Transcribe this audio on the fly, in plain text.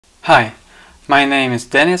Hi, my name is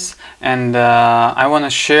Dennis, and I want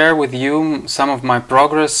to share with you some of my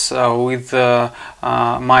progress with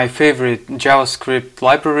my favorite JavaScript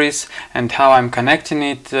libraries and how I'm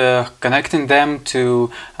connecting them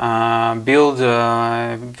to build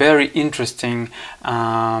a very interesting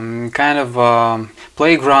kind of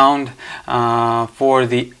playground for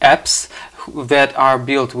the apps that are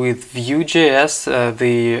built with Vue.js,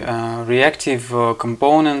 the reactive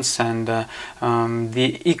components and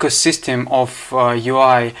the ecosystem of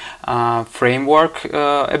UI framework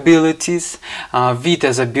abilities. Vite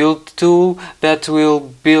as a build tool that will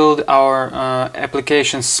build our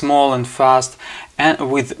applications small and fast and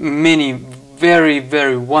with many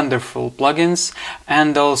very wonderful plugins,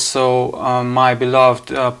 and also my beloved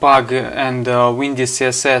Pug and Windy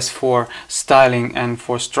CSS for styling and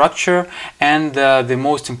for structure, and the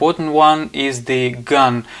most important one is the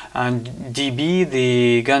Gun DB,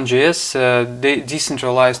 the Gun.js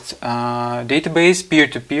decentralized database,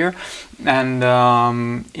 peer-to-peer, and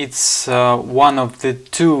it's one of the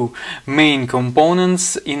two main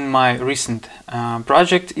components in my recent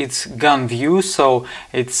project. It's Gun View, so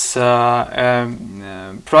it's a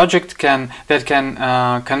project that can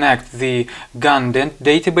connect the Gun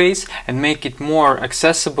database and make it more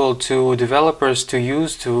accessible to developers to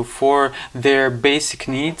use for their basic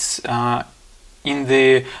needs in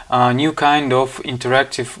the new kind of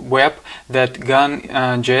interactive web that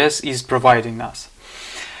Gun.js is providing us.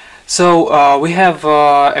 So we have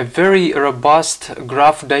a very robust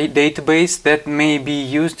graph database that may be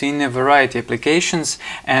used in a variety of applications,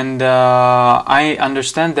 and I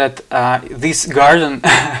understand that this garden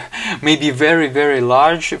may be very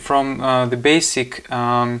large, from the basic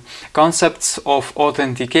concepts of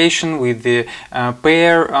authentication with the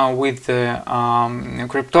pair, with the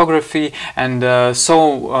cryptography, and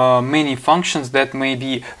so many functions that may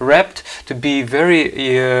be wrapped to be very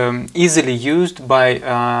easily used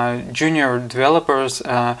by junior developers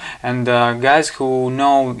and guys who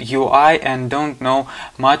know UI and don't know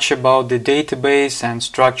much about the database and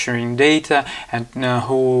structuring data, and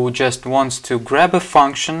who just wants to grab a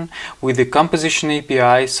function with the composition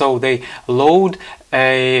API, so they load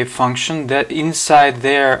a function that inside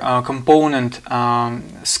their component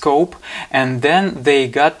scope, and then they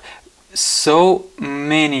got so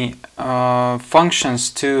many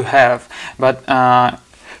functions to have, but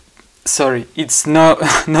sorry, it's not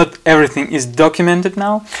everything is documented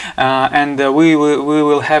now, and we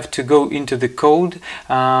will have to go into the code,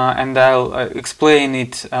 and I'll explain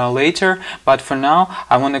it later. But for now,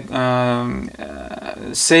 I want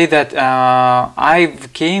to say that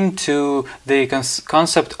I've came to the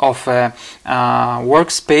concept of a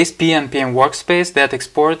workspace, PNPM workspace, that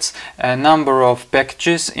exports a number of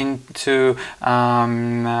packages into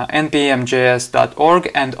npmjs.org,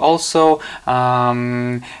 and also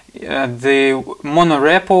the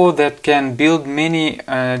monorepo that can build many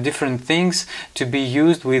different things to be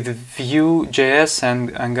used with Vue.js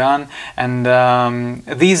and Gun, and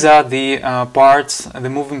these are the parts, the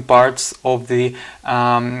moving parts of the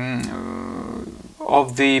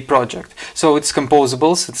project. So it's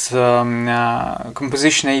composables, it's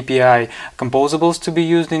composition API composables to be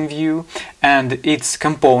used in Vue, and it's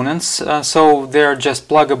components, so they're just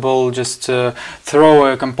pluggable. Just throw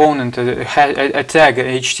a component, a tag,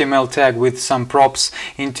 a HTML tag with some props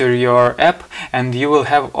into your app, and you will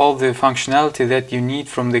have all the functionality that you need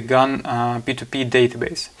from the Gun p2p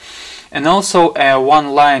database. And also a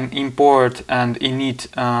one-line import and init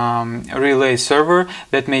relay server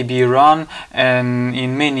that may be run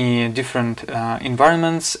in many different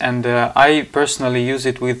environments, and I personally use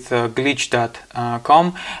it with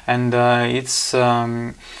glitch.com, and it's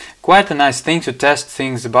quite a nice thing to test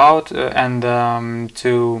things about, and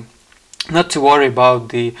to not to worry about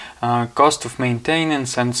the cost of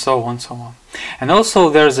maintenance and so on. And also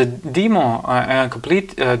there's a demo, a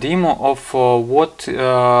complete demo of what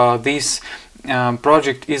this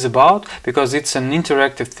project is about, because it's an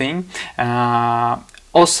interactive thing.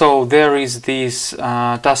 Also there is this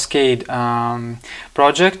Cascade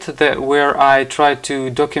project where I try to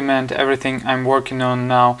document everything I'm working on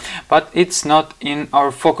now, but it's not in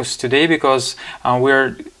our focus today, because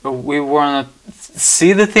we want to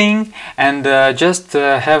see the thing and just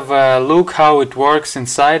have a look how it works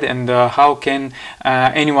inside, and how can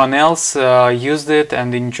anyone else use it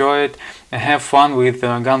and enjoy it and have fun with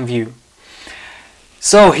Gun View.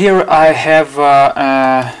 So here I have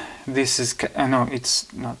this is no, it's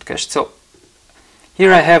not cached. So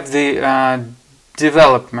here I have the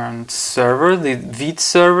development server, the Vite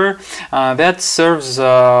server, that serves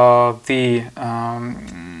the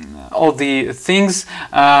all the things,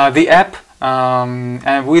 the app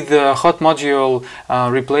and with the hot module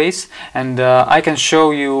replace, and I can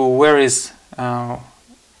show you where is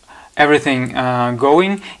everything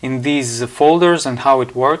going in these folders and how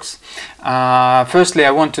it works. Firstly,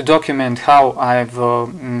 I want to document how I've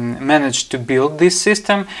managed to build this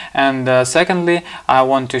system, and secondly, I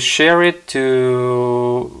want to share it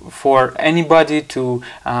for anybody to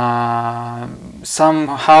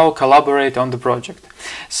somehow collaborate on the project.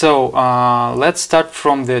 So let's start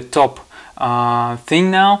from the top thing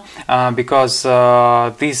now, because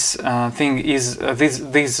this thing is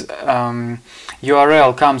this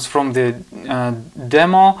URL comes from the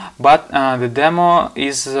demo, but the demo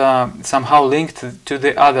is somehow linked to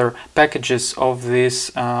the other packages of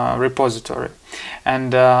this repository.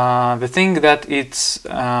 And the thing that it's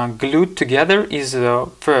glued together is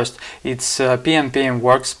first, it's p2p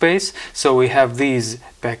workspace. So we have these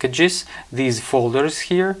packages, these folders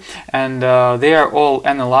here, and they are all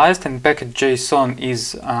analyzed, and package.json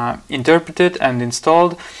is interpreted and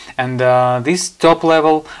installed. And these top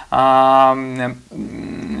level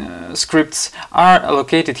scripts are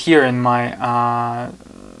located here in my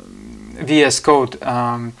VS Code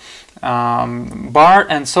bar,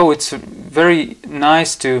 and so it's very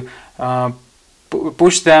nice to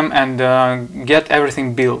push them and get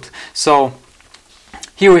everything built. So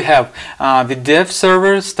here we have the dev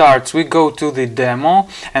server starts, we go to the demo,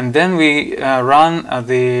 and then we run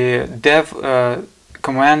the dev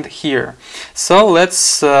command here. So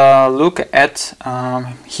let's look at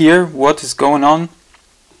here what is going on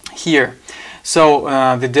here. So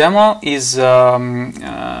the demo is a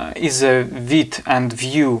Vite and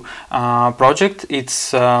Vue project.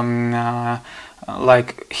 It's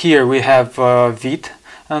like here we have Vite,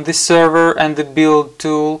 the server and the build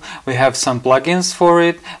tool. We have some plugins for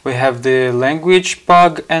it. We have the language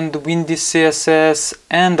pug and windy CSS,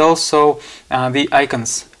 and also the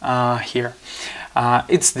icons here.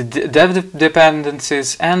 It's the dev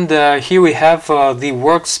dependencies, and here we have the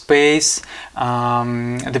workspace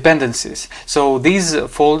dependencies. So these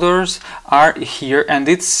folders are here, and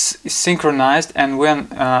it's synchronized, and when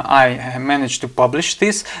I manage to publish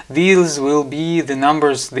this, these will be the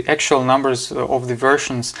numbers, the actual numbers of the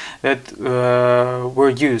versions that were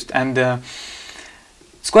used. And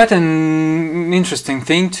it's quite an interesting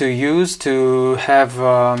thing to use, to have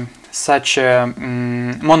such a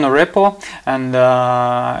monorepo, and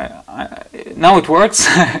now it works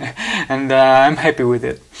and I'm happy with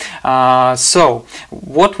it. So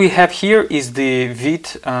what we have here is the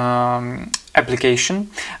Vite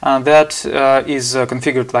application that is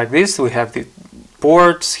configured like this. We have the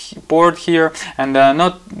port here, and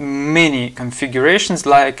not many configurations,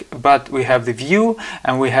 but we have the view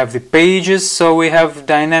and we have the pages. So we have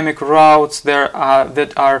dynamic routes there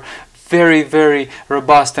that are very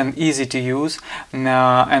robust and easy to use, and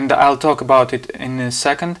I'll talk about it in a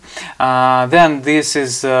second. Then this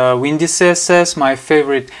is windy CSS, my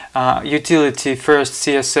favorite utility first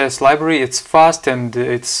CSS library. It's fast and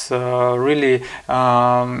it's really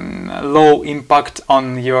low impact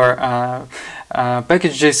on your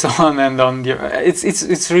package.json and on your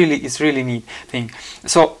it's really neat thing.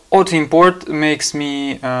 So auto import makes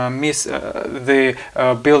me miss the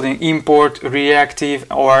building import reactive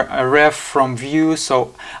or a ref from Vue,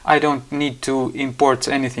 so I don't need to import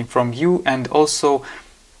anything from Vue, and also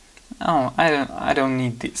I don't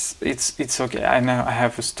need this. It's okay. I know I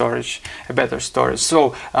have a better storage.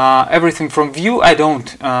 So everything from Vue I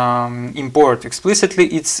don't import explicitly.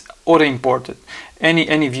 It's auto imported.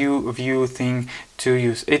 Any Vue thing to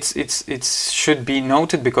use. It should be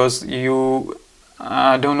noted, because you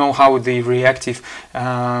don't know how the reactive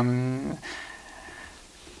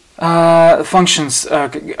functions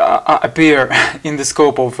appear in the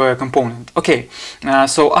scope of a component. Okay,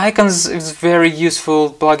 so icons is very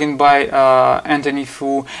useful plugin by Anthony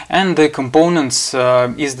Fu, and the components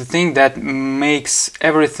is the thing that makes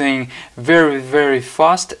everything very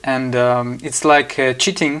fast, and it's like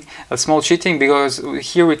cheating, a small cheating, because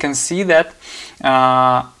here we can see that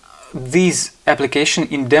this application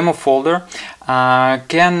in demo folder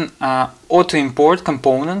can auto import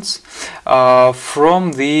components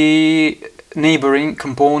from the neighboring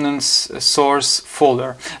components source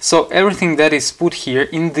folder. So everything that is put here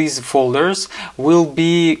in these folders will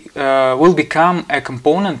become a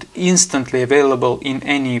component instantly available in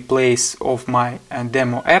any place of my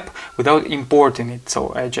demo app without importing it.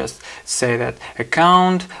 So I just say that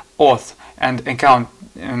account auth, and account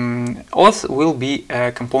auth will be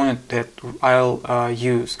a component that I'll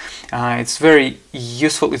use. It's very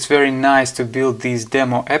useful. It's very nice to build this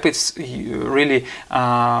demo app. It's really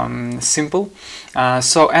simple.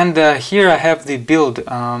 So, and here I have the build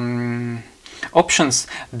options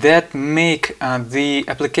that make the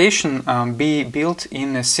application be built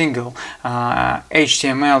in a single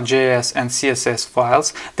HTML, JS and CSS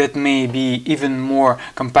files that may be even more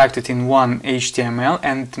compacted in one HTML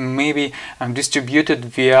and maybe distributed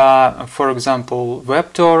via, for example,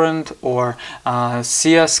 WebTorrent or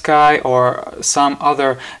Sia Sky or some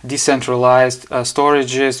other decentralized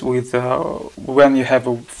storages with when you have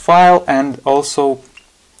a file and also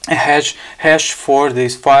a hash for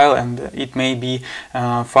this file, and it may be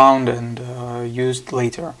found and used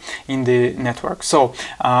later in the network. So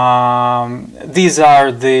these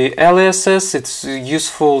are the aliases. It's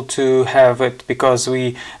useful to have it because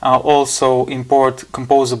we also import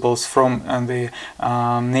composables from the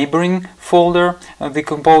neighboring folder, the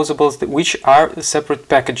composables, which are separate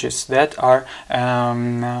packages that are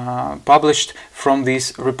published from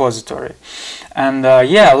this repository. And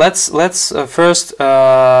yeah, let's first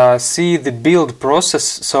see the build process.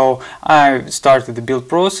 So I started the build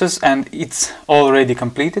process and it's already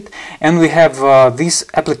completed, and we have this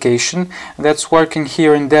application that's working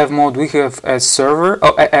here in dev mode. We have a server,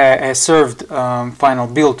 a served final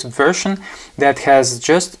build version that has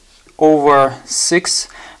just over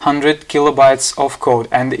 600 kilobytes of code,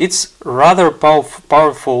 and it's rather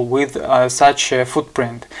powerful with such a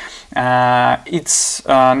footprint. It's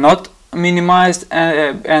not minimized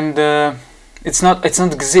and it's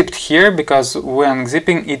not zipped here, because when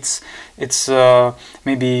zipping it's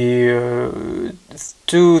maybe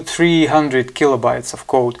 200-300 kilobytes of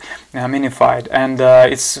code minified, and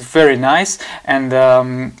it's very nice, and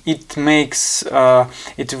it makes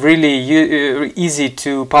it really easy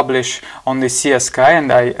to publish on the Sia Sky,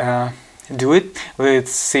 and I do it.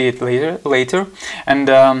 Let's see it later. And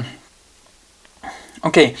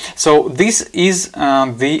okay, so this is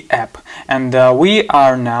the app, and we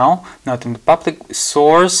are now not in the public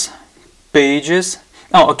source pages.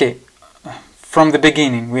 Oh, okay. From the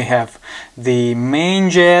beginning we have the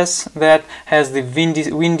main.js that has the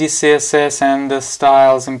windy CSS and the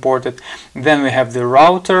styles imported. Then we have the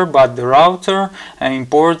router, but the router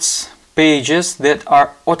imports pages that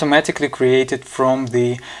are automatically created from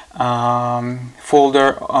the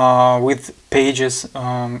folder with pages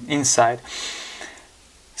inside.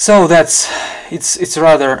 So it's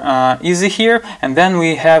rather easy here. And then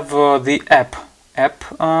we have the app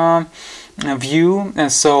view,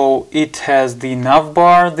 and so it has the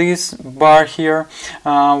navbar, this bar here,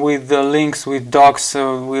 with the links with docs,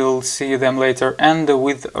 we'll see them later, and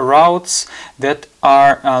with routes that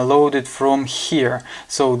are loaded from here.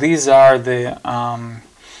 So these are the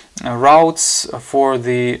routes for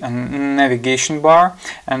the navigation bar,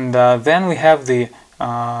 and then we have the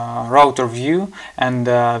router view, and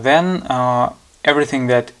then everything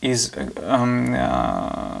that is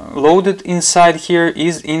loaded inside here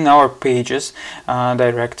is in our pages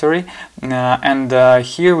directory, and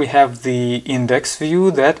here we have the index view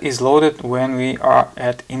that is loaded when we are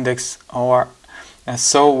at index, or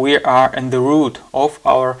so we are in the root of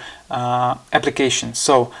our application.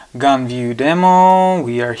 So gun view demo,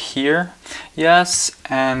 we are here, yes,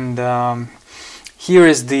 and here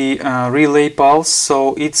is the relay pulse.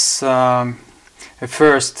 So it's a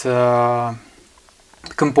first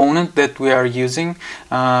component that we are using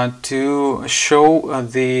to show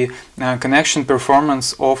the connection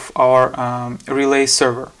performance of our relay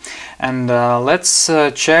server. And let's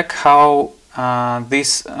check how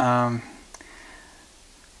this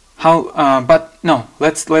but no,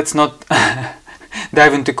 let's not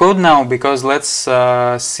dive into code now, because let's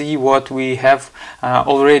see what we have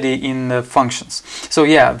already in the functions. So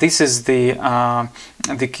yeah, this is the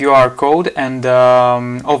QR code and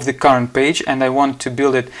of the current page, and I want to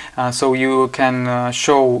build it so you can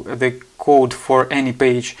show the code for any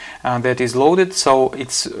page that is loaded, so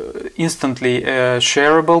it's instantly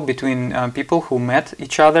shareable between people who met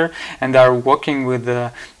each other and are working with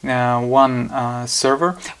one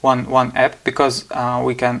server, one app, because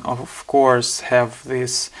we can of course have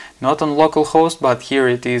this not on localhost, but here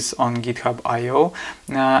it is on GitHub.io,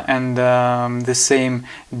 and the same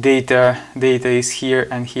data is here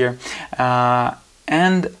and here.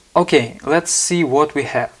 And okay, let's see what we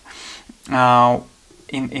have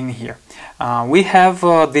in here. We have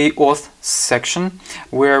the auth section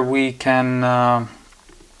where we can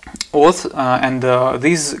auth, and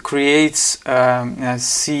this creates a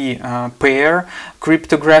C pair,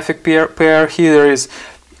 cryptographic pair. Here is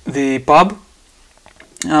the pub,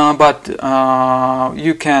 but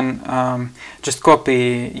you can just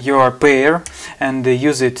copy your pair and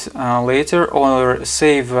use it later, or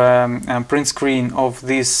save a print screen of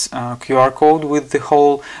this QR code with the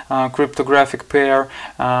whole cryptographic pair,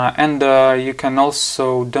 and you can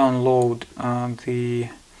also download the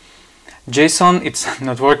JSON. It's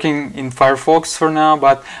not working in Firefox for now,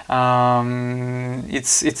 but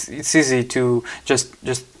it's easy to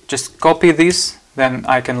just copy this. Then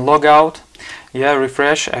I can log out. Yeah,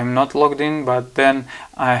 refresh. I'm not logged in, but then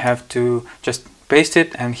I have to just paste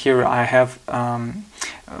it, and here I have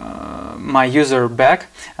my user back,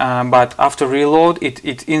 but after reload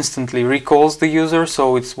it instantly recalls the user,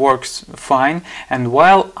 so it works fine. And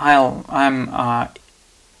while I'm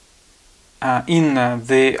in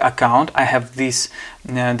the account, I have this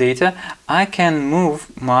data, I can move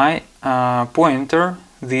my pointer,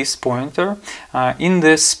 this pointer, in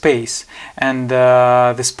the space, and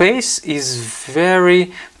the space is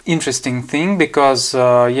very interesting thing, because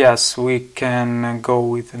yes, we can go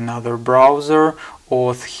with another browser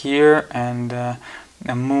auth here and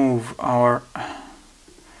move our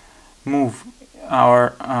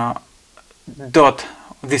dot,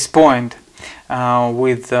 this point,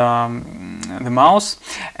 with the mouse,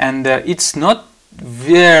 and it's not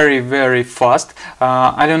very fast.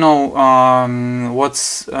 I don't know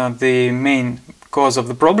what's the main cause of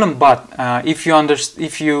the problem, but if you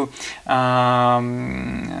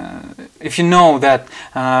know that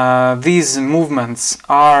these movements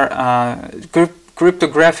are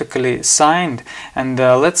cryptographically signed, and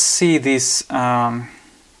let's see this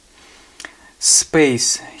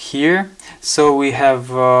space here. So we have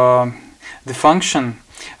the function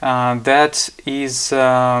that is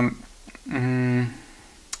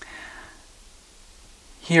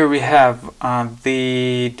here we have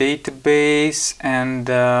the database, and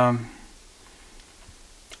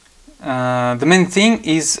the main thing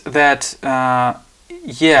is that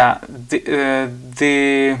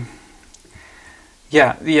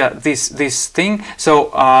this thing.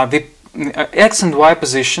 So the X and Y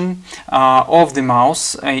position of the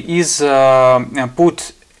mouse is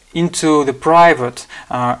put into the private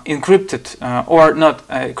encrypted or not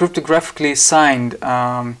cryptographically signed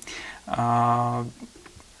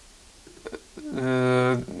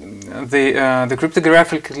the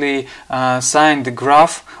cryptographically signed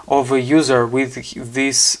graph of a user with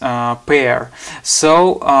this pair.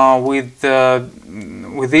 So with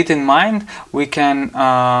it in mind, we can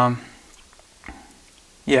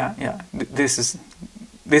this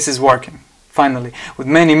is working finally with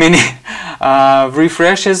many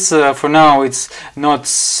refreshes. For now it's not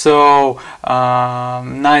so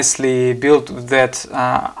nicely built that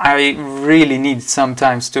I really need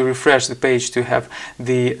sometimes to refresh the page to have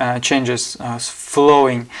the changes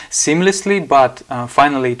flowing seamlessly, but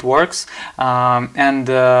finally it works. And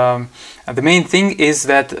the main thing is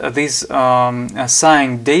that this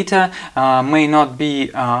signed data may not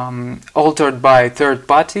be altered by third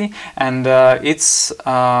party, and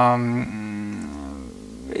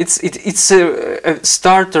it's a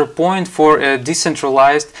starter point for a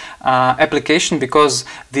decentralized application, because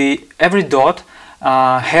every dot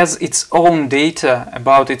has its own data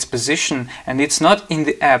about its position, and it's not in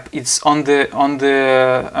the app, it's on the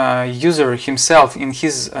user himself in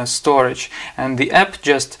his storage, and the app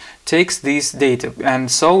just takes this data. And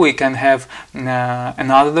so we can have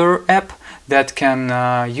another app that can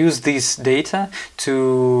use this data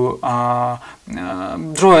to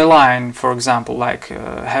draw a line, for example, like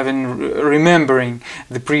remembering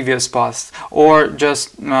the previous past, or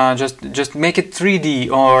just make it 3D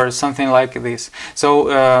or something like this. So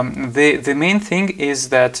the main thing is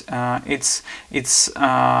that it's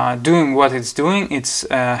doing what it's doing. It's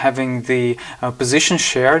having the position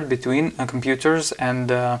shared between computers.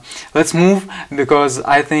 And let's move, because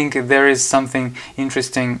I think there is something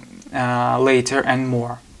interesting later and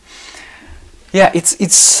more. Yeah,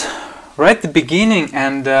 it's right at the beginning,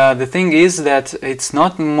 and the thing is that it's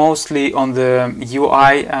not mostly on the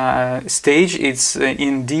UI stage. It's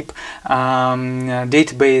in deep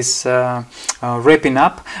database wrapping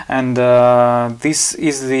up, and this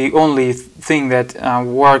is the only thing that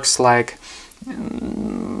works like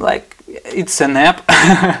it's an app.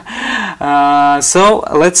 So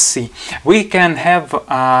let's see. We can have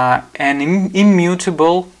an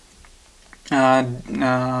immutable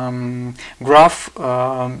graph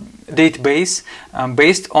database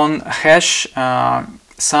based on hash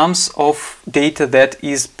sums of data that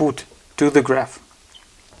is put to the graph.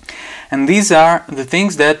 And these are the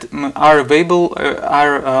things that are available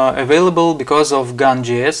because of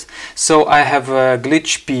gun.js. So I have a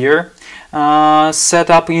glitch peer set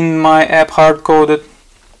up in my app, hard-coded.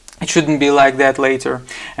 It shouldn't be like that later.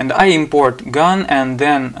 And I import gun and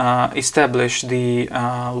then establish the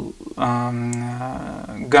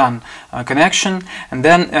gun connection, and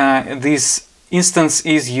then this instance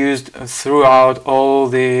is used throughout all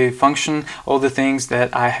the function, all the things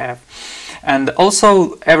that I have. And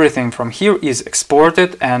also everything from here is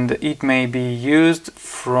exported, and it may be used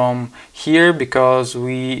from here because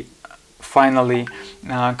we finally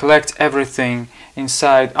collect everything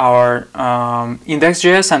inside our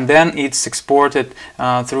index.js, and then it's exported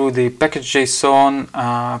through the package.json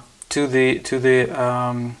to the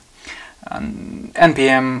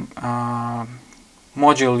npm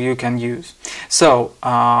module you can use. So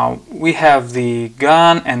we have the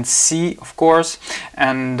gun and C, of course,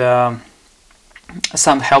 and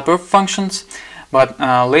some helper functions, but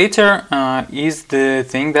later is the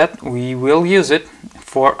thing that we will use it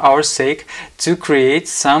for our sake to create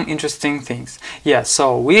some interesting things. Yeah,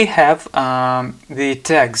 so we have the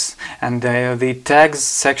tags and the tags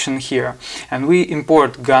section here, and we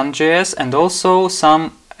import gun.js and also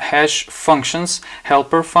some hash functions,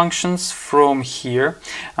 helper functions from here,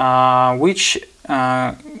 which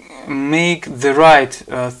make the right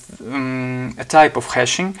type of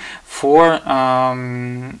hashing for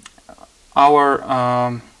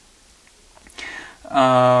our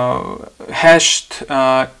hashed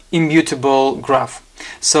immutable graph.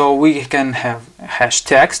 So we can have hash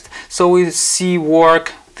text, so we see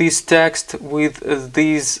work this text with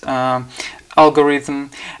this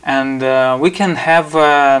algorithm, and we can have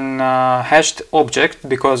an hashed object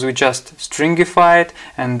because we just stringify it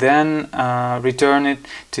and then return it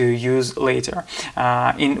to use later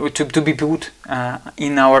to be put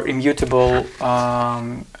in our immutable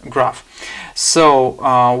graph.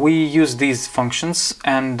 So we use these functions,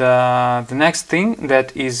 and the next thing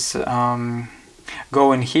that is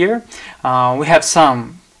going here, we have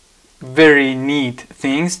some very neat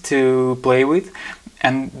things to play with,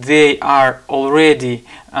 and they are already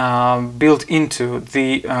built into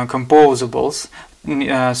the composables,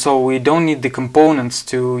 so we don't need the components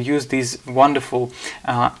to use these wonderful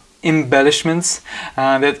embellishments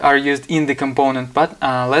that are used in the component. But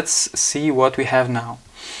let's see what we have now.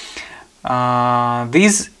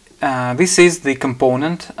 This is the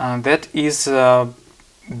component that is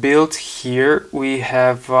built here. We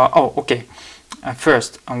have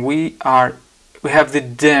first we have the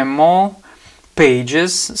demo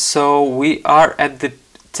pages, so we are at the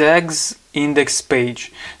tags index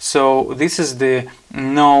page. So this is the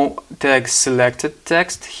no tag selected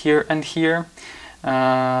text here and here,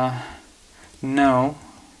 no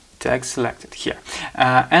tag selected here,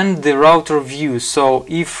 and the router view. So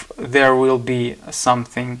if there will be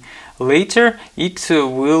something later, it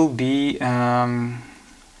will be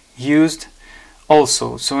used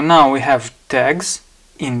also. So now we have tags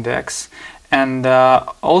index, and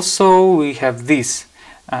also we have these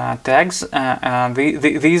tags.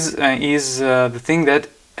 This is the thing that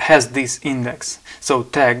has this index. So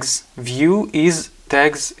tags view is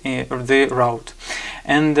tags the route,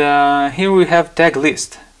 and here we have tag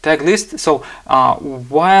list. So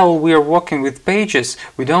while we are working with pages,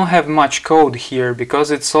 we don't have much code here because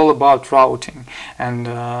it's all about routing and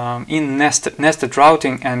in nested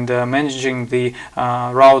routing and managing the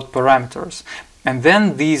route parameters. And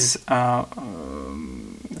then these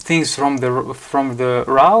things from the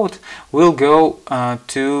route will go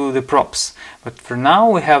to the props. But for now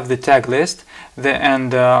we have the tag list,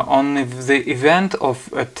 and on the event of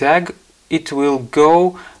a tag, it will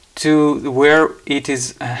go to where it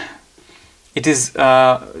is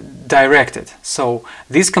directed. So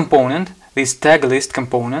this component, this tag list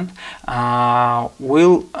component,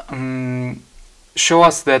 will show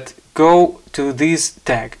us that go to this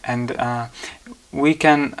tag, and we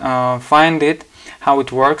can find it, how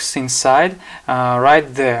it works inside.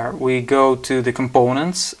 Right there we go to the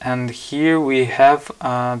components, and here we have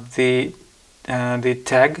the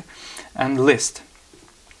tag and list.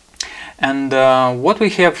 And what we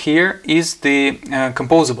have here is the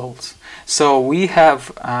composables. So we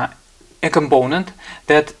have a component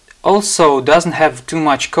that also doesn't have too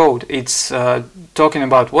much code. It's talking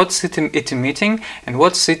about what's it emitting and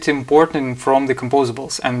what's it importing from the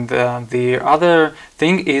composables. And the other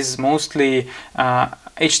thing is mostly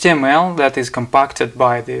HTML that is compacted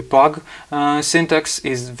by the pug syntax.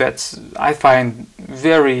 That I find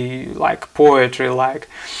very like poetry-like.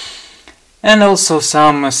 And also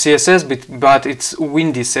some CSS, but it's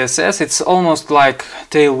windy CSS. It's almost like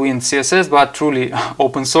Tailwind CSS, but truly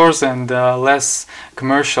open source and less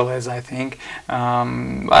commercial, as I think.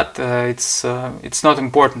 But it's not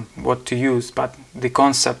important what to use, but the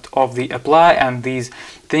concept of the apply and these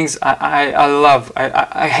things I love.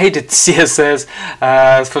 I hated CSS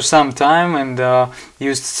for some time, and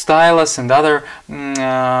used Stylus and other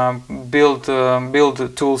build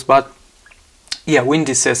tools, but yeah,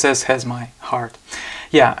 windy CSS has my heart.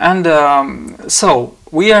 Yeah, and so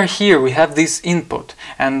we are here, we have this input,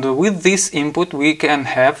 and with this input we can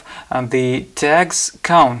have the tags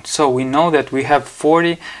count. So we know that we have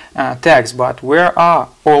 40 tags, but where are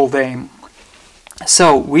all them?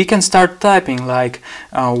 So we can start typing like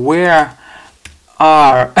where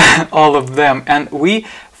are all of them, and we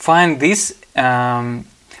find this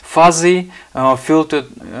fuzzy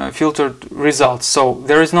filtered results. So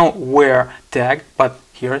there is no where tag, but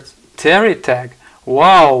here it's Terry tag.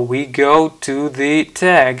 Wow, we go to the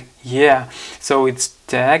tag. Yeah, so it's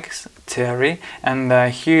tags Terry, and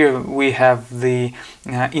here we have the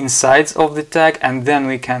insides of the tag, and then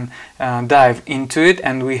we can dive into it,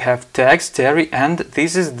 and we have tags Terry, and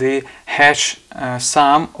this is the hash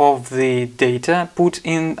sum of the data put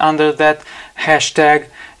in under that hashtag.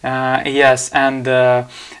 Yes, and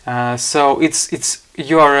so it's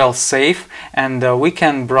URL safe, and we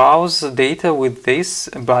can browse data with this,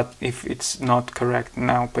 but if it's not correct,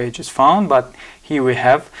 now page is found, but here we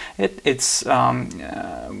have it. It's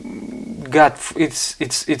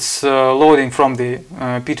loading from the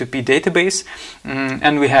p2p database,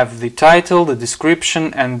 and we have the title, the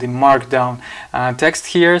description, and the markdown text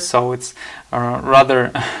here, so it's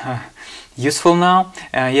rather useful now.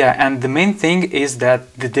 Yeah, and the main thing is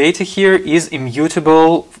that the data here is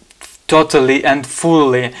immutable totally and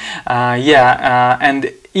fully.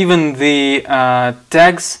 And even the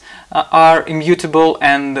tags are immutable,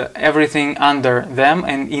 and everything under them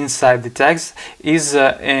and inside the tags is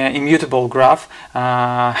immutable graph,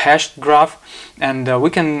 hashed graph, and we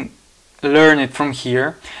can learn it from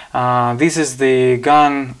here. This is the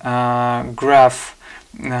gun graph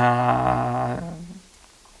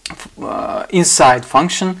inside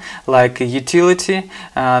function, like a utility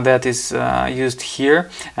that is used here.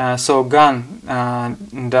 So gun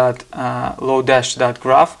dot low dash dot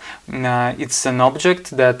graph, it's an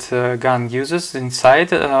object that gun uses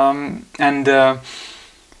inside, and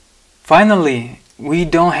finally we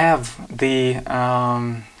don't have the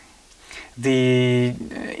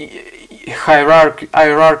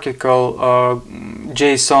hierarchical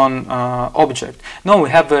JSON object. No, we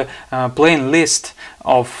have a plain list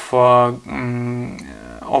of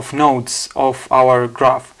nodes of our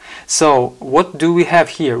graph. So what do we have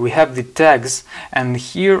here? We have the tags, and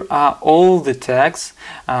here are all the tags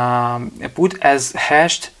put as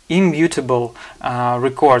hashed immutable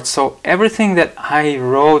records. So everything that I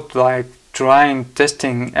wrote, like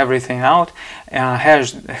testing everything out,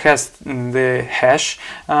 has the hash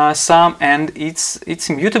sum, and it's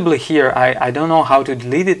immutably here. I don't know how to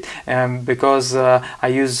delete it, because I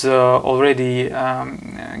use already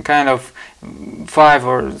kind of 5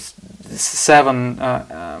 or 7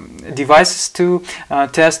 devices to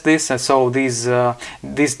test this, so this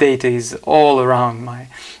data is all around my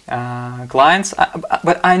clients,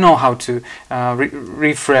 but I know how to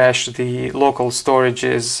refresh the local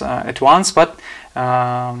storages at once, but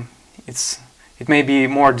it may be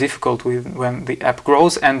more difficult when the app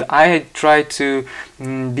grows, and I try to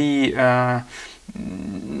be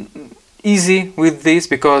easy with this,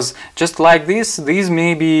 because just like this, these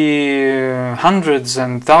may be hundreds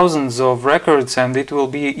and thousands of records, and it will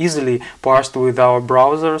be easily parsed with our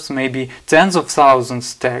browsers, maybe tens of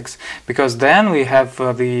thousands tags, because then we have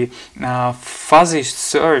the fuzzy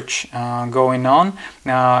search going on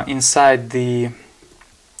inside the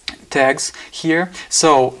tags here.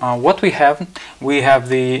 So what we have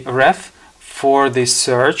the ref for the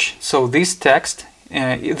search. So this text,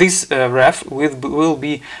 this ref will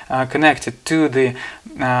be connected to the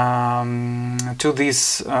to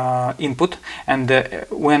this input, and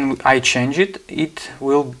when I change it, it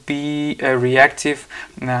will be a reactive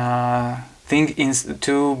thing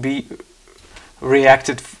to be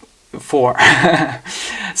reacted for.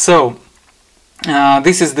 So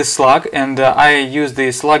this is the slug, and I use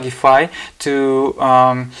the slugify to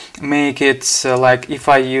make it like if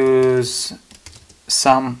I use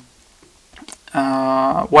some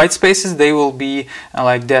white spaces, they will be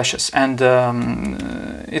like dashes, and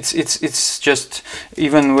it's just,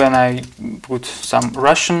 even when I put some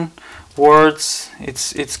Russian words,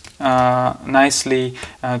 it's nicely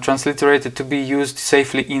transliterated to be used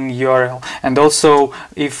safely in URL. And also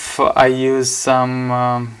if I use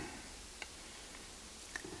some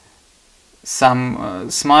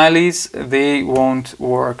smileys, they won't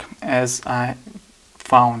work, as I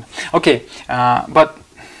found. Okay, but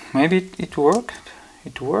maybe it worked.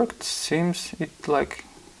 It worked. Seems it like,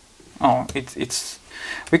 oh, it's.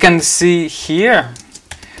 We can see here.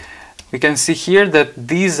 We can see here that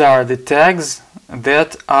these are the tags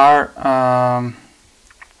that are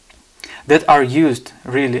used,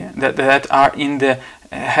 really, that are in the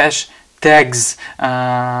hash tags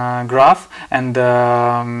graph, and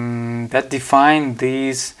that define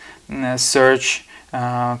these search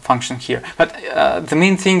function here. But the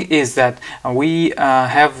main thing is that we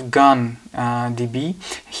have gun db.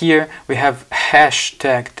 Here we have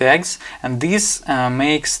hashtag tags, and this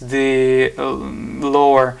makes the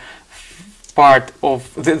lower part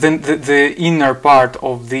of the inner part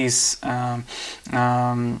of this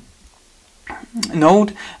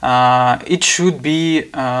node. It should be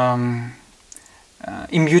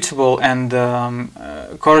immutable and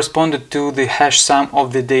corresponded to the hash sum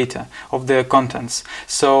of the data, of the contents.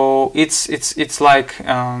 So it's like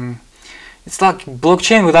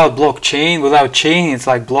blockchain without blockchain. Without chain, it's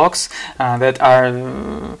like blocks that are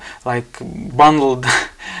like bundled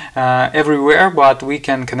everywhere, but we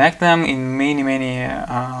can connect them in many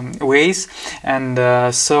ways. And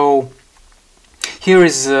so here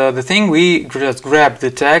is the thing: we just grab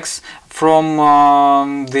the tags from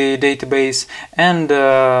the database, and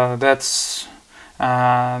that's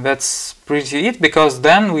pretty it, because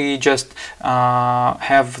then we just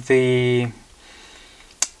have the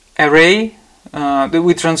array.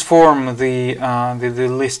 We transform the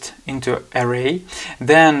list into array.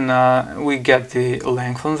 Then we get the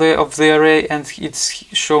length of the array, and it's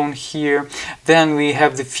shown here. Then we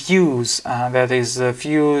have the fuse, that is a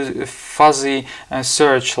fuzzy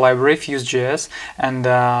search library, fuse.js, and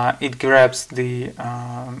it grabs the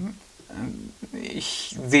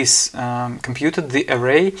computed the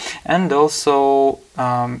array, and also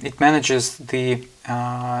it manages the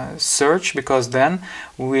search, because then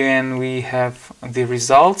when we have the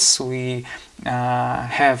results, we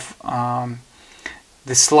have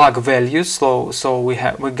the slug values. So we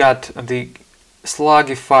got the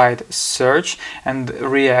slugified search, and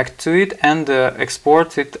react to it and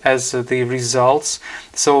export it as the results.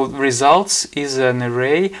 So results is an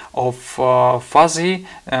array of fuzzy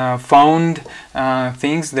found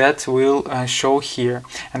things that will show here.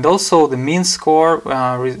 And also the mean score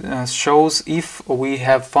shows if we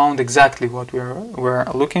have found exactly what we're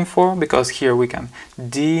looking for, because here we can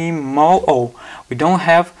demo. Oh, we don't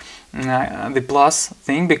have the plus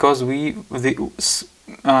thing, because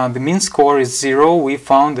the mean score is 0. We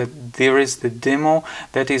found that there is the demo.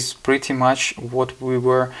 That is pretty much what we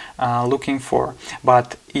were looking for.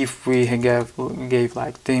 But if we gave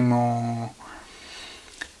like demo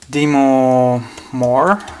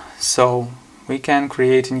more, so we can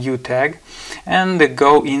create a new tag and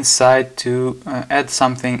go inside to add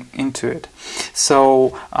something into it.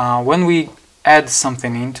 So when we add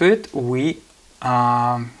something into it, we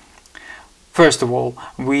first of all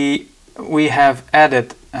we have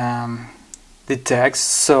added the tags.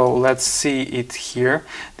 So let's see it here,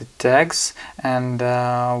 the tags, and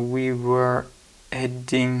we were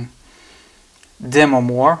adding demo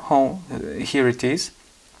more. Oh, here it is.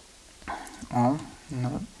 Oh,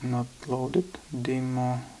 not loaded.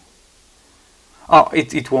 Demo. Oh,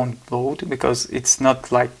 it won't load because it's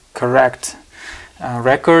not like correct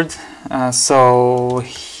record. So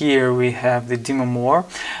here we have the demo more,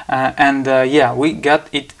 and yeah, we got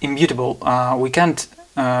it immutable. We cannot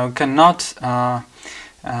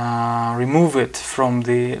remove it from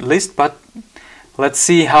the list, but let's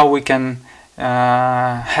see how we can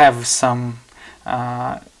have some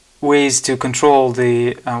ways to control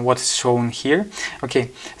the what is shown here.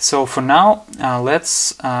 Okay, so for now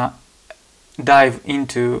let's dive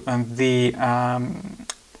into the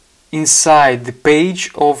inside the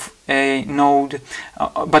page of a node,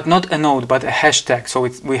 but not a node, but a hashtag. So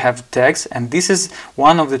we have tags, and this is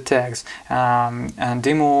one of the tags, and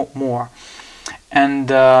demo more. And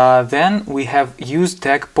then we have use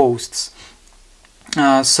tag posts.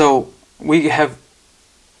 So we have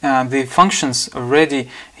the functions already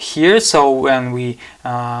here. So when we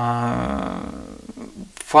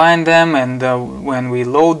find them and when we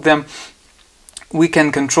load them, we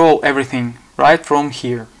can control everything right from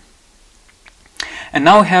here. And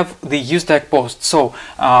now we have the use tag post. So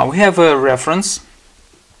we have a reference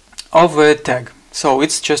of a tag. So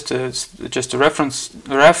it's just a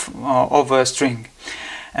ref of a string.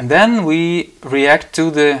 And then we react to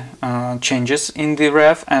the changes in the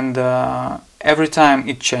ref, and every time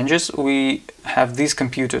it changes, we have this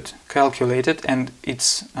calculated, and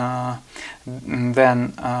it's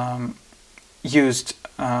then used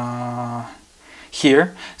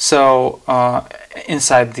here. So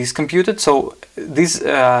inside this computed. So this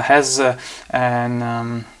has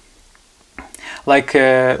an like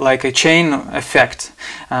a chain effect,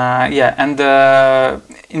 yeah. And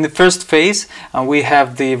in the first phase we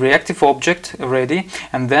have the reactive object ready,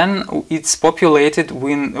 and then it's populated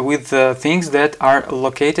with things that are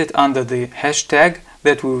located under the hashtag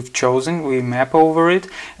that we've chosen, we map over it,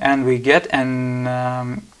 and we get an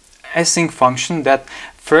async function that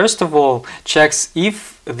first of all checks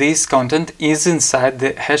if this content is inside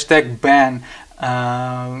the hashtag ban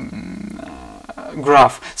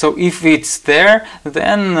graph. So if it's there,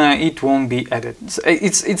 then it won't be added.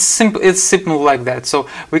 It's simple like that. So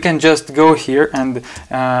we can just go here and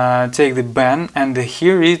take the ban, and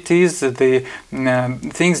here it is the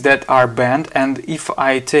things that are banned. And if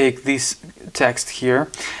I take this text here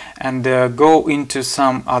and go into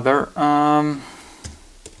some other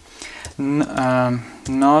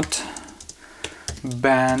not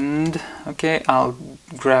banned, okay, I'll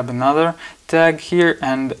grab another tag here,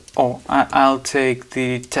 and I'll take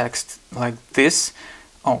the text like this.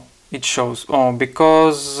 Oh, it shows. Oh,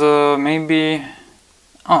 because maybe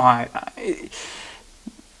I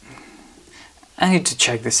need to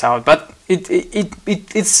check this out, but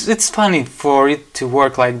it's funny for it to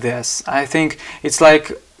work like this. I think it's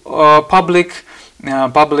like public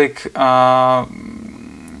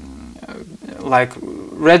like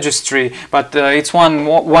registry, but it's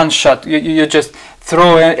one shot. You just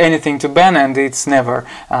throw anything to ban and it's never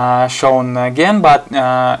shown again, but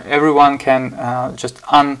everyone can just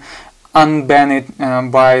unban it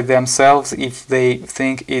by themselves if they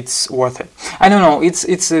think it's worth it. I don't know,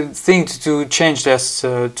 it's a thing to change this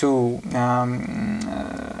two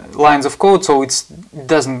lines of code, so it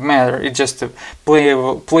doesn't matter, it's just a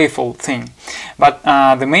playful thing. But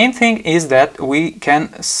the main thing is that we can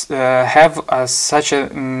have such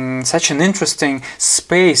an interesting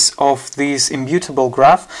space of this immutable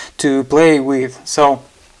graph to play with. So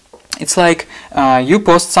it's like you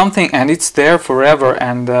post something and it's there forever,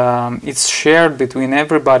 and it's shared between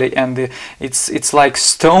everybody, and it's like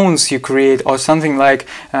stones you create, or something like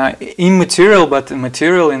immaterial but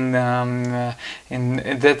material in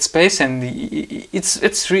that space, and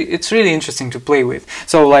it's really interesting to play with.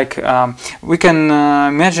 So like we can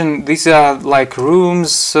imagine these are like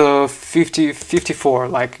rooms 54.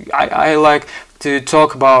 Like I like to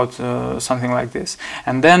talk about something like this,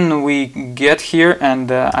 and then we get here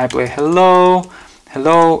and I play hello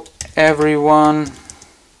everyone.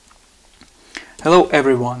 Hello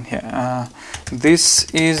everyone. Yeah, this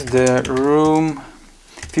is the room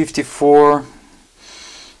 54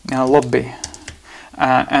 lobby,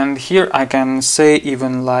 and here I can say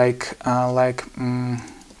even like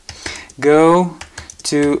go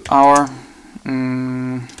to our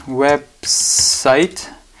website.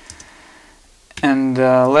 And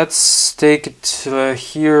let's take it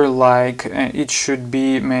here, like it should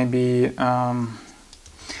be maybe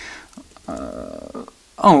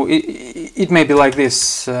it may be like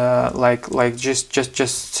this, like just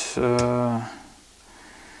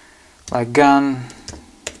like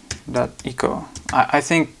gun.eco. I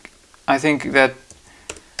think that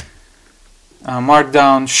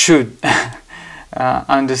Markdown should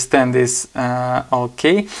understand this.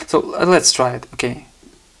 Okay, so let's try it. Okay.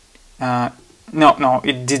 No,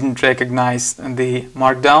 it didn't recognize the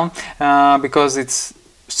Markdown because it's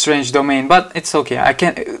strange domain, but it's okay.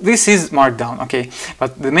 This is Markdown, okay.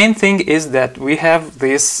 But the main thing is that we have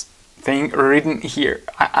this thing written here.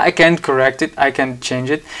 I can't correct it, I can change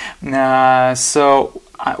it. But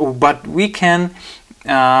we can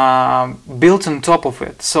build on top of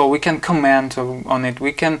it, so we can comment on it,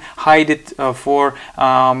 we can hide it for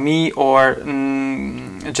me, or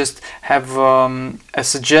just have a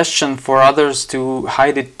suggestion for others to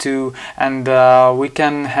hide it too, and we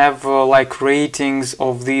can have like ratings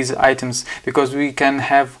of these items, because we can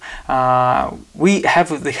have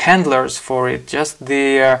the handlers for it, just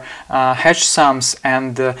the hash sums,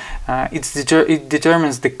 and it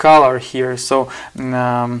determines the color here. So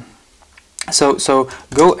So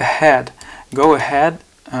go ahead.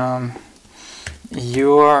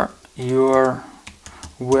 You're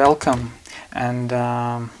welcome, and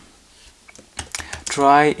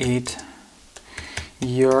try it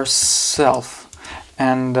yourself.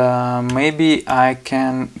 And maybe I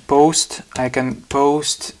can post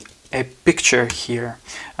a picture here.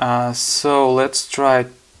 So let's try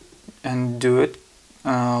and do it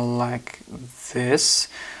like this.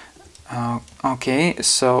 Okay,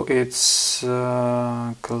 so it's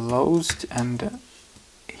closed, and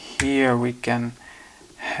here we can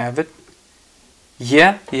have it.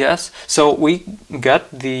 Yeah, yes, so we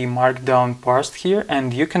got the Markdown parsed here,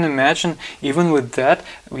 and you can imagine even with that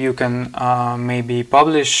you can maybe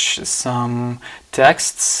publish some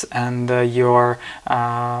texts and your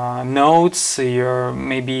notes, your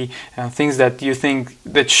maybe things that you think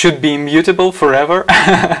that should be immutable forever.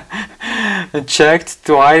 Checked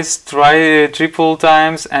twice, triple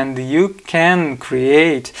times, and you can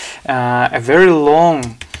create a very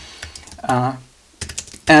long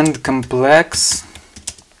and complex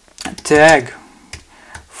tag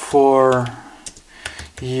for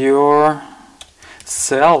yourself.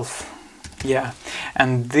 Yeah,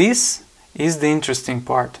 and this is the interesting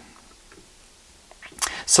part.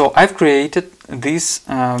 So I've created this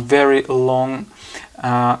very long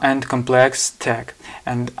and complex tag,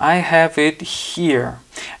 and I have it here,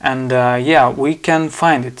 and yeah, we can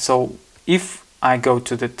find it. So if I go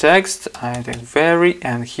to the text, I take very,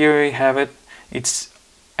 and here we have it, it's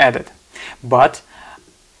added. But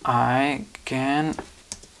I can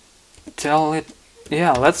tell it,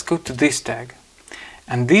 yeah, let's go to this tag,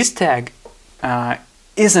 and this tag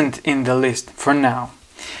isn't in the list for now,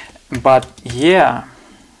 but yeah,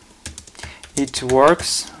 it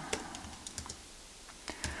works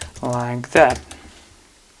like that.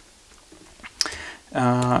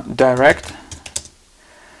 Direct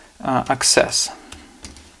access,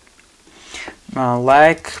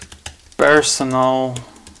 like personal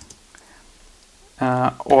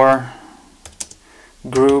or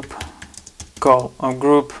group call or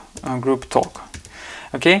group talk.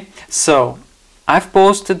 Okay, so I've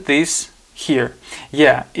posted this here.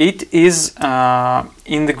 Yeah, it is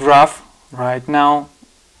in the graph right now.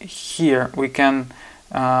 Here we can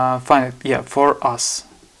find it. Yeah, for us.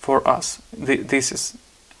 This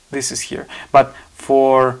is here. But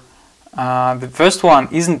for the first one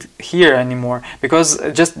isn't here anymore because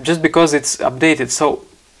just because it's updated. So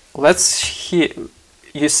let's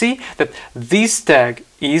you see that this tag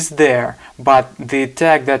is there, but the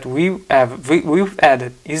tag that we've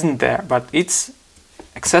added isn't there, but it's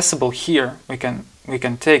accessible here. We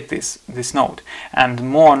can take this node and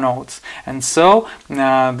more nodes, and so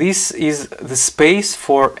this is the space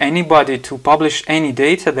for anybody to publish any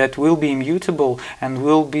data that will be immutable and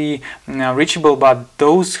will be reachable by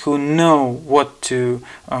those who know what to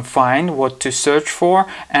find, what to search for,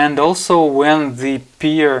 and also when the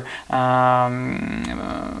peer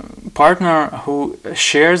partner who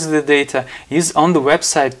shares the data is on the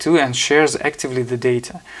website too and shares actively the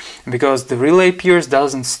data, because the relay peers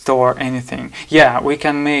doesn't store anything. Yeah, we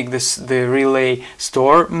can make the relay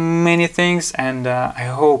store many things, and I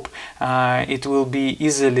hope it will be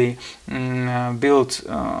easily built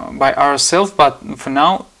by ourselves, but for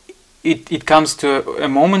now it comes to a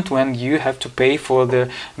moment when you have to pay for the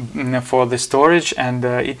storage, and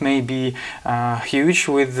it may be huge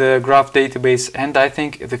with the graph database. And I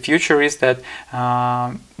think the future is that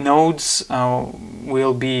nodes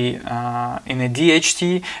will be in a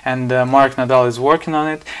DHT, and Mark Nadal is working on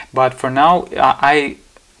it. But for now, I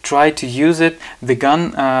try to use it, the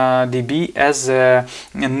GAN DB, as a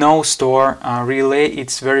no store relay.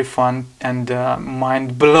 It's very fun and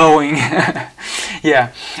mind-blowing.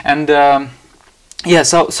 Yeah, and yeah,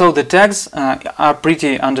 so the tags are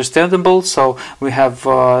pretty understandable. So we have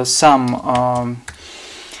some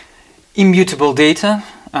immutable data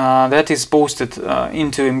that is posted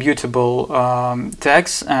into immutable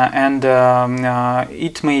tags, and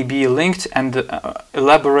it may be linked and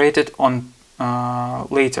elaborated on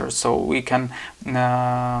later. So we can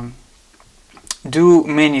do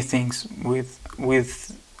many things with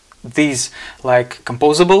these, like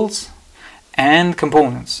composables and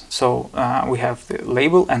components. So we have the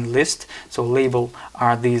label and list. So label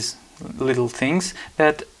are these little things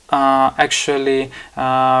that actually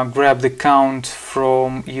grab the count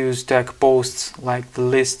from use tag posts, like the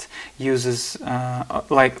list uses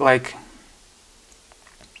like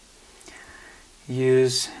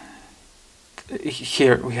use.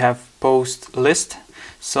 Here we have post list,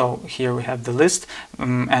 so here we have the list,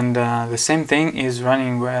 and the same thing is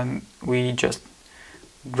running when we just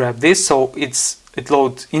grab this. So it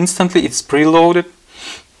loads instantly, it's preloaded.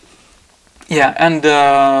 Yeah, and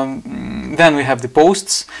then we have the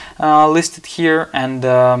posts listed here, and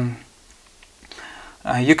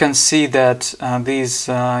you can see that these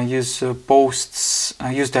use tag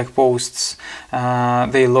posts,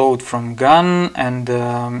 they load from GAN, and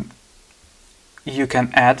you can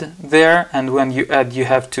add there, and when you add, you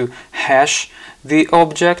have to hash the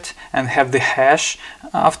object and have the hash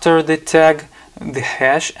after the tag, the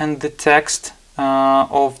hash and the text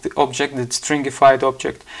of the object, the stringified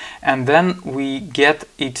object, and then we get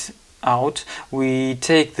it out. We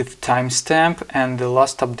take the timestamp and the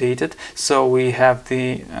last updated, so we have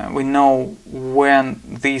the we know when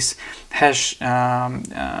this hashed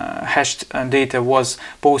data was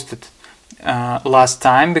posted last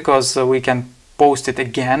time, because we can post it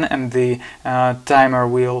again, and the timer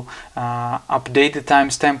will update. The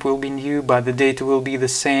timestamp will be new, but the data will be the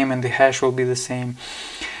same and the hash will be the same.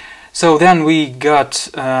 So then we got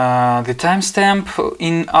the timestamp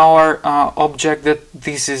in our object, that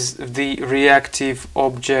this is the reactive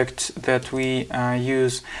object that we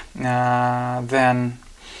use then,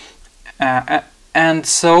 and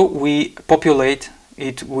so we populate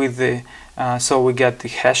it with the so we get the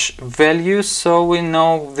hash values, so we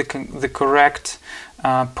know the correct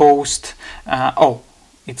post. Oh,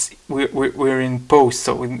 we're in post,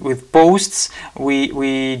 so with posts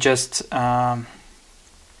we just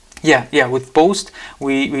with post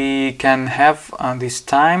we can have this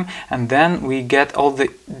time, and then we get all the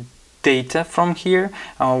data from here.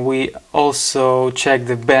 We also check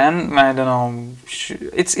the ban. I don't know,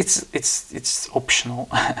 it's optional.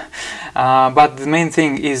 But the main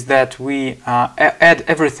thing is that we add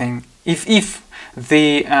everything. If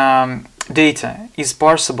the data is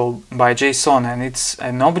parsable by JSON and it's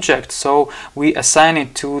an object, so we assign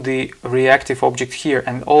it to the reactive object here,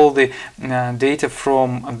 and all the data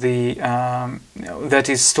from the that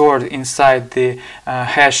is stored inside the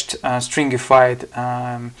hashed stringified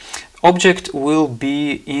object will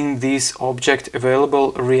be in this object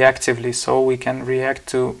available reactively, so we can react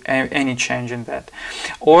to any change in that.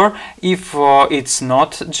 Or if it's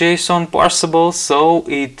not JSON parsable, so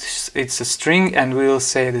it's a string, and we'll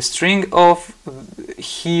say the string of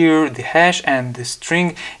here the hash, and the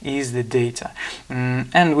string is the data,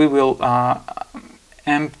 and we will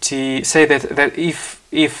say that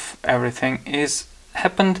if everything is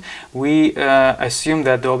happened, we assume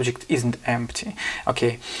that the object isn't empty.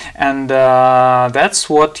 Okay, and that's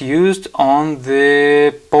what used on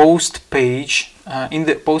the post page, in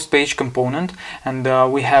the post page component. And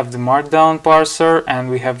we have the markdown parser, and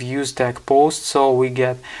we have use tag post, so we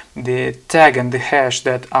get the tag and the hash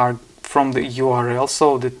that are from the URL,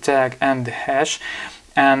 so the tag and the hash,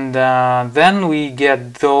 and then we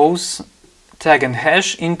get those tag and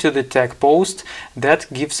hash into the tag post. That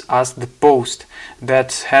gives us the post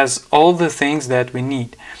that has all the things that we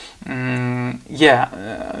need. Then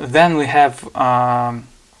we have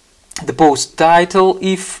the post title,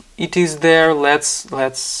 if it is there.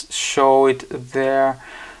 Let's show it there.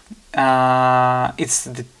 It's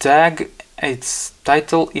the tag, its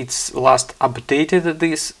title, it's last updated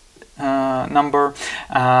this number,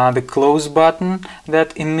 the close button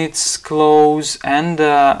that emits close, and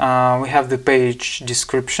we have the page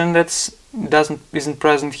description that isn't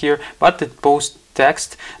present here, but the post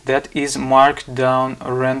text that is marked down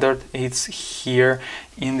rendered, it's here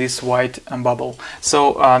in this white bubble.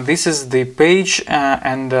 So this is the page,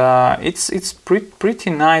 and it's pretty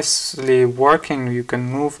nicely working. You can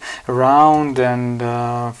move around and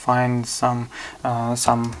find some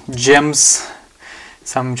gems,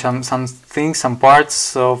 some things, some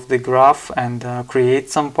parts of the graph, and create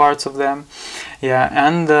some parts of them. Yeah,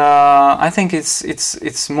 and I think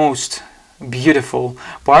it's most beautiful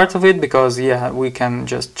part of it, because we can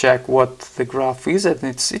just check what the graph is, and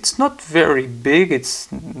it's not very big. It's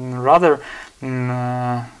rather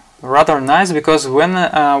nice, because when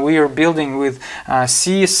we are building with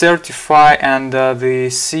C certify and the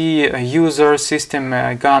C user system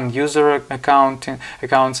GAN user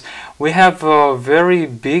accounts, we have very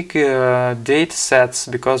big data sets,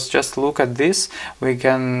 because just look at this. We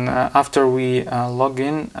can after we log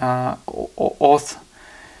in auth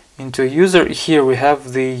into user, here we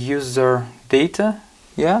have the user data.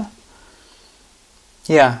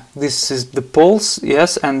 This is the polls,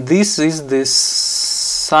 yes, and this is the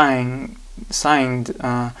signed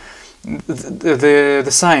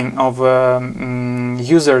the sign of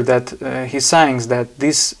user that he signs that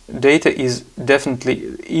this data is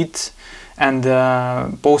definitely it and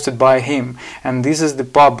posted by him, and this is the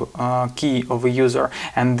pub key of a user,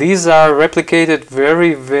 and these are replicated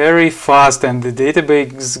very fast, and the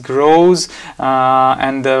database grows,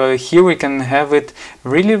 and here we can have it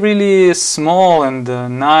really small and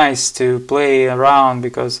nice to play around,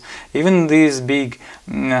 because even these big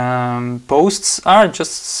posts are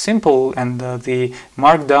just simple, and the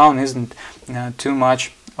markdown isn't too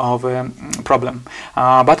much of a problem.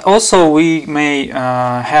 But also we may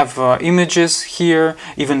have images here,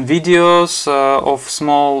 even videos of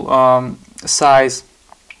small size,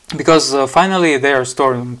 because finally they are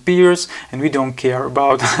stored on peers, and we don't care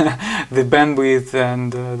about the bandwidth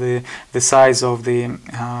and the size of the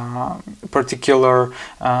particular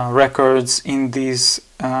records in this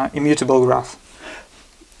immutable graph.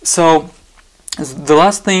 So the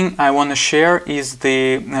last thing I want to share is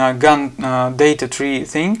the GAN data tree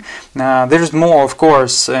thing. There's more, of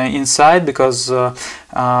course, inside, because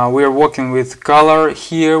we are working with color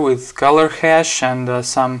here, with color hash, and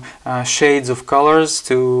some shades of colors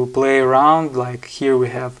to play around. Like here we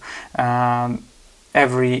have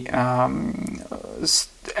every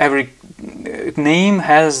every name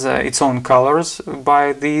has its own colors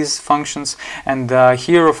by these functions, and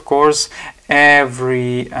here of course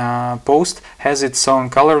every post has its own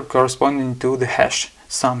color corresponding to the hash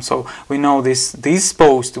sum. So we know this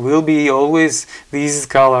post will be always this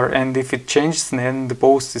color, and if it changes, then the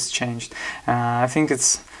post is changed. I think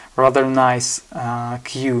it's rather nice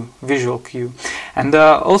visual cue. And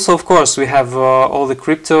also of course we have all the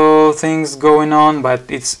crypto things going on, but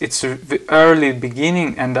it's the early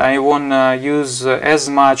beginning, and I want to use as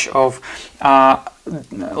much of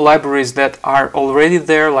libraries that are already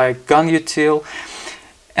there, like GunUtil.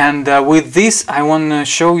 And with this I want to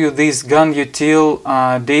show you this GunUtil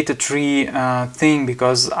data tree thing,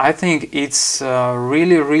 because I think it's a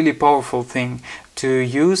really powerful thing to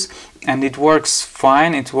use, and it works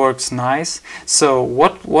fine, it works nice. So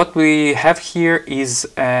what we have here is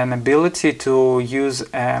an ability to use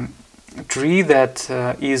a tree that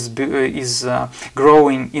is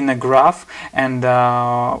growing in a graph, and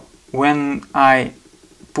when I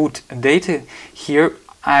put data here,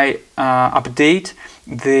 I update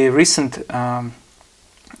the recent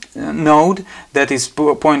node that is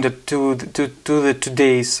pointed to the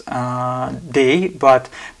today's day, but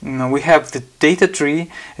we have the data tree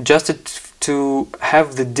adjusted to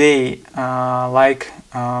have the day like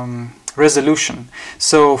resolution.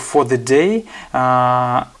 So for the day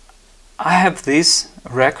I have this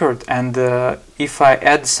record, and if I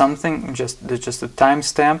add something, just a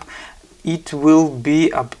timestamp, it will be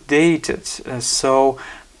updated. So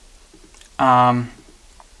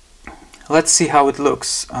let's see how it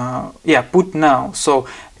looks. Yeah, put now. So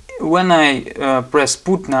when I press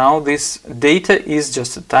put now, this data is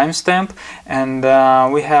just a timestamp, and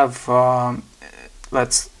we have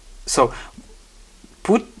so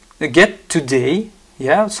put get today.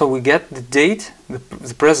 Yeah, so we get the date, the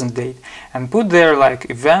present date, and put there like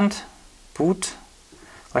event put,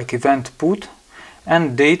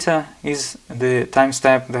 and data is the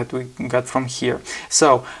timestamp that we got from here.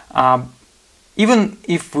 So even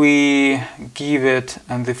if we give it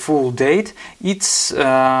the full date, it's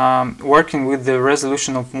working with the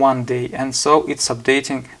resolution of 1 day, and so it's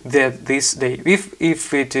updating this day.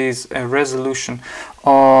 If it is a resolution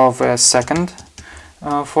of a second,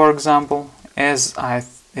 for example, as I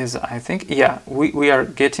think, yeah, we are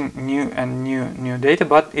getting new data,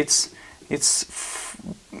 but it's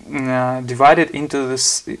divided into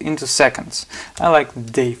seconds. I like the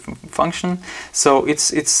day function, so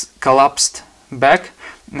it's collapsed back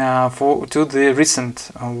to the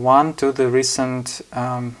recent one, to the recent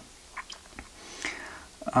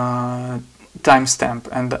timestamp,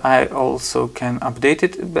 and I also can update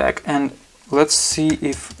it back. And let's see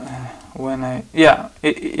if when I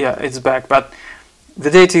it's back, but the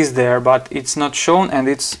data is there, but it's not shown, and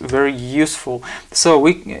it's very useful. So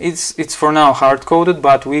it's for now hard coded,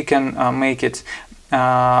 but we can make it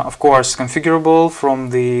of course configurable from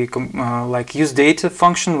the like use data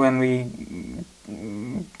function when we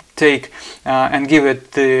take and give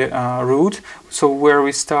it the root, so where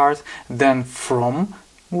we start, then from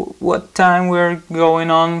what time we're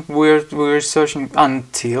going on, we're searching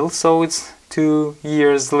until, so it's 2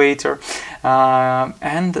 years later,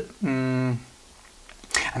 and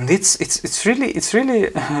it's really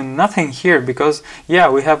nothing here, because yeah,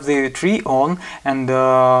 we have the tree on, and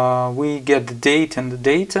we get the date and the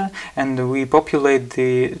data, and we populate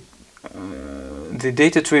the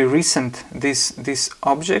data tree recent, this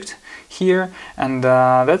object here, and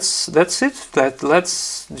that's it.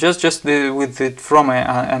 Let's just with it from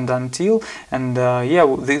and until, and yeah,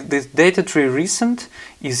 the data tree recent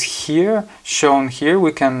is here, shown here.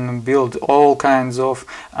 We can build all kinds of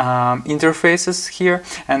interfaces here,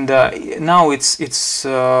 and now it's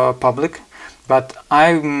public, but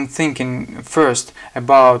I'm thinking first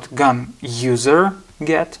about gun user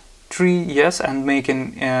get tree, yes, and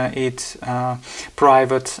making it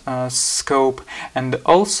private scope, and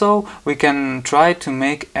also we can try to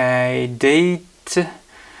make a date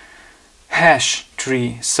hash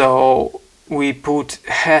tree. So we put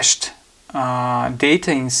hashed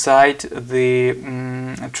data inside the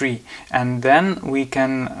tree, and then we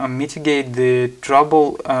can mitigate the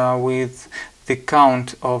trouble with the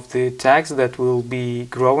count of the tags that will be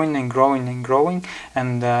growing and growing and growing.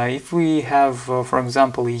 And if we have for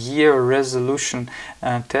example year resolution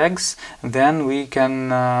tags, then we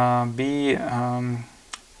can be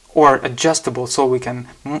or adjustable, so we can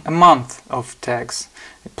a month of tags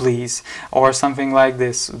please, or something like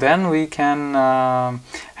this. Then we can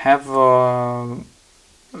have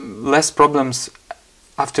less problems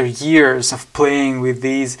after years of playing with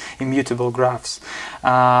these immutable graphs.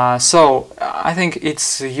 So I think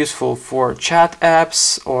it's useful for chat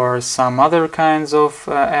apps or some other kinds of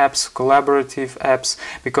apps, collaborative apps,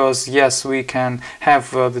 because yes, we can have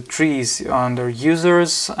the trees under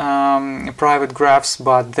users' private graphs,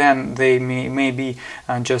 but then they may be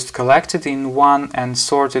just collected in one and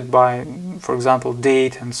sorted by, for example,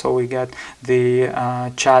 date, and so we get the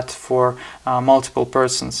chat for multiple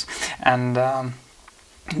persons. And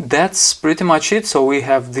that's pretty much it. So we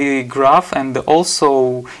have the graph, and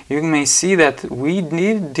also you may see that we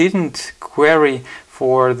didn't query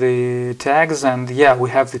for the tags, and yeah, we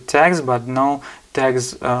have the tags but no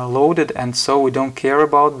tags loaded, and so we don't care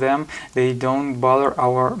about them. They don't bother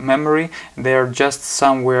our memory. They're just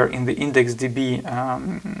somewhere in the IndexedDB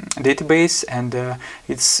database, and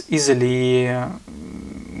it's easily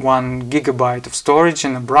 1 GB of storage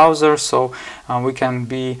in a browser, so we can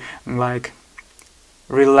be like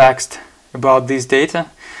relaxed about this data.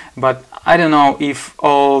 But I don't know if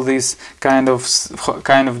all these kind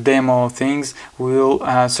of demo things will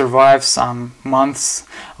survive some months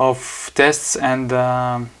of tests and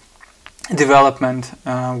development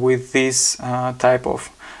with this type of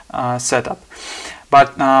setup.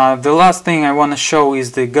 But the last thing I want to show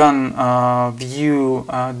is the GAN view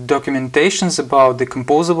documentations about the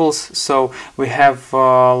composables. So we have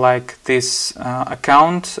like this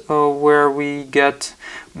account where we get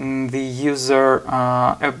the user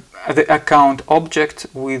the account object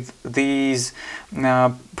with these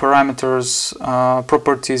parameters,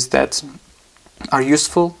 properties that are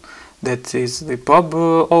useful. That is the pub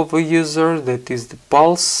of a user, that is the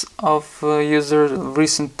pulse of a user,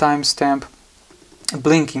 recent timestamp,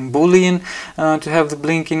 blinking boolean to have the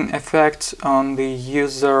blinking effect on the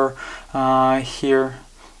user here.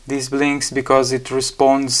 These blinks because it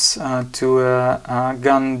responds to a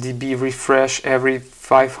GAN-DB refresh every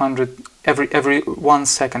 1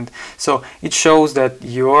 second. So it shows that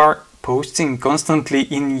you are posting constantly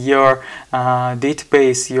in your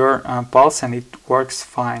database your pulse, and it works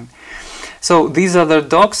fine. So these other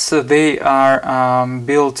docs, they are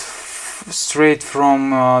built straight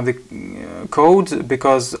from the code,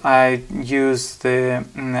 because I use the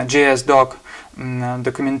JS doc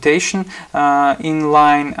documentation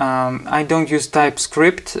inline. I don't use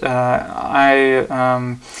TypeScript. I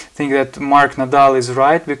think that Mark Nadal is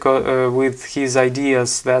right, because with his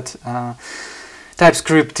ideas that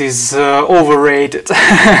TypeScript is overrated,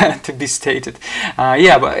 to be stated.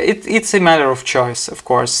 Yeah, but it's a matter of choice, of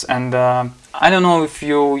course, and I don't know if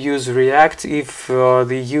you use React, if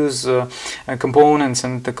the use components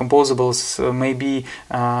and the composables may be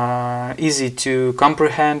easy to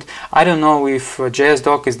comprehend. I don't know if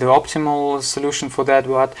JSDoc is the optimal solution for that,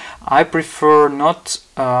 but I prefer not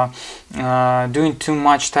doing too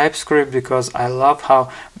much TypeScript, because I love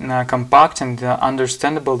how compact and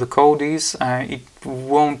understandable the code is.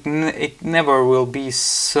 It never will be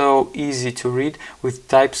so easy to read with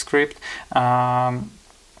TypeScript.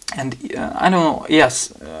 And I don't know,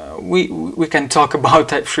 yes, we can talk about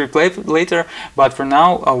TypeScript later, but for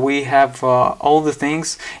now we have all the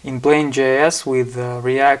things in plain JS with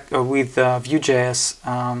React, with Vue.js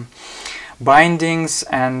bindings,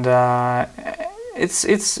 and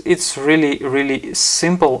it's really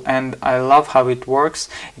simple, and I love how it works.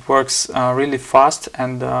 It works really fast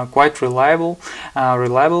and quite reliable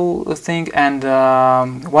thing. And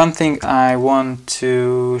one thing I want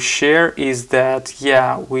to share is that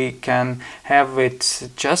yeah, we can have it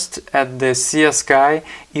just at the Sia Sky,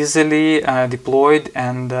 easily deployed,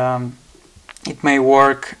 and it may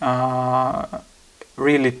work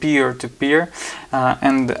really peer-to-peer,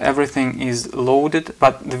 and everything is loaded,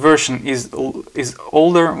 but the version is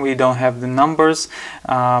older. We don't have the numbers,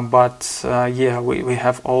 but yeah, we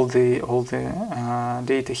have all the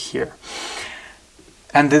data here.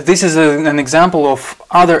 And this is an example of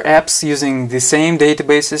other apps using the same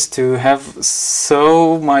databases to have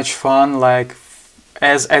so much fun, like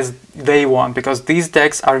as they want, because these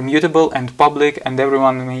tags are immutable and public, and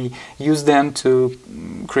everyone may use them to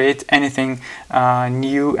create anything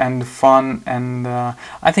new and fun, and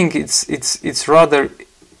I think it's rather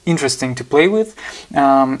interesting to play with.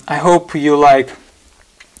 I hope you like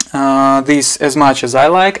this as much as I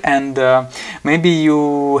like, and maybe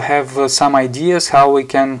you have some ideas how we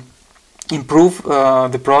can improve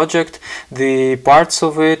the project, the parts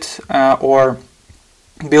of it, or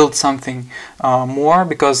build something more,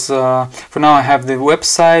 because for now I have the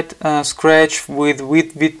website Scratch with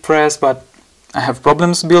WordPress, but I have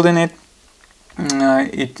problems building it.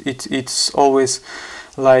 It's always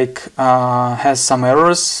like has some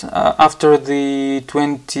errors after the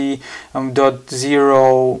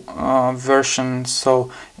 20.0 version,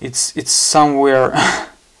 so it's somewhere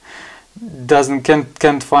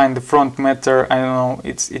can't find the front matter. I don't know,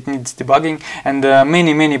 it needs debugging, and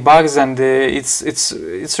many bugs, and it's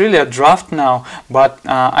really a draft now, but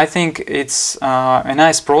I think it's a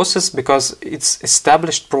nice process because it's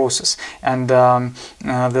established process. And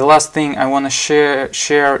the last thing I want to share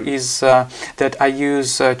is that I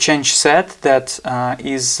use change set, that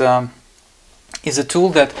is a tool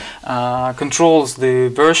that controls the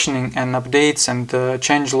versioning and updates and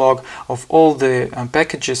change log of all the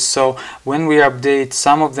packages. So when we update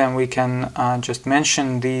some of them, we can just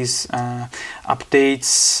mention these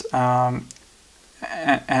updates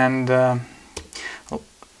and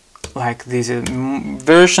like these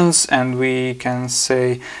versions, and we can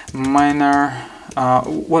say minor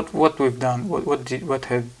what we've done. What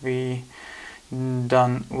have we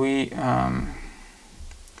done? We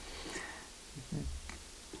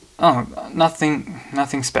oh,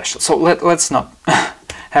 nothing special. So let's not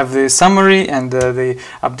have the summary and the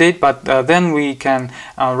update, but then we can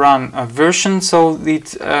run a version, so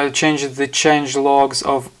it changes the change logs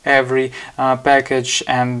of every package,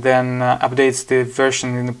 and then updates the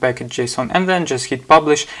version in the package JSON, and then just hit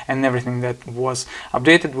publish, and everything that was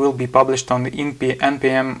updated will be published on the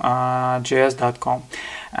npm.js.com.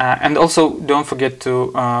 And also don't forget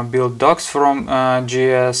to build docs from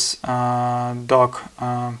JS doc,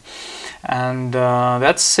 and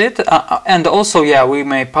that's it. And also, yeah, we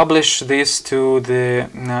may publish this to the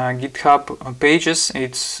GitHub pages.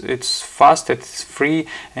 It's fast, it's free,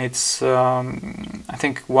 it's I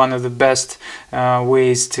think one of the best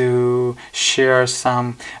ways to share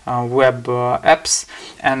some web apps.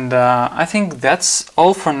 And I think that's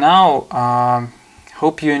all for now.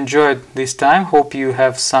 Hope you enjoyed this time. Hope you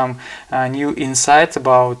have some new insights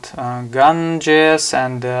about Gun.js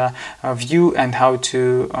and Vue, and how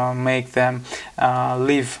to make them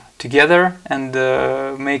live together and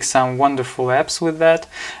make some wonderful apps with that.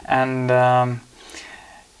 And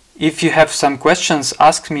if you have some questions,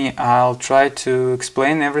 ask me. I'll try to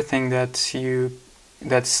explain everything that's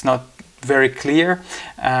not very clear.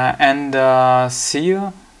 And see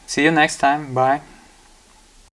you next time. Bye.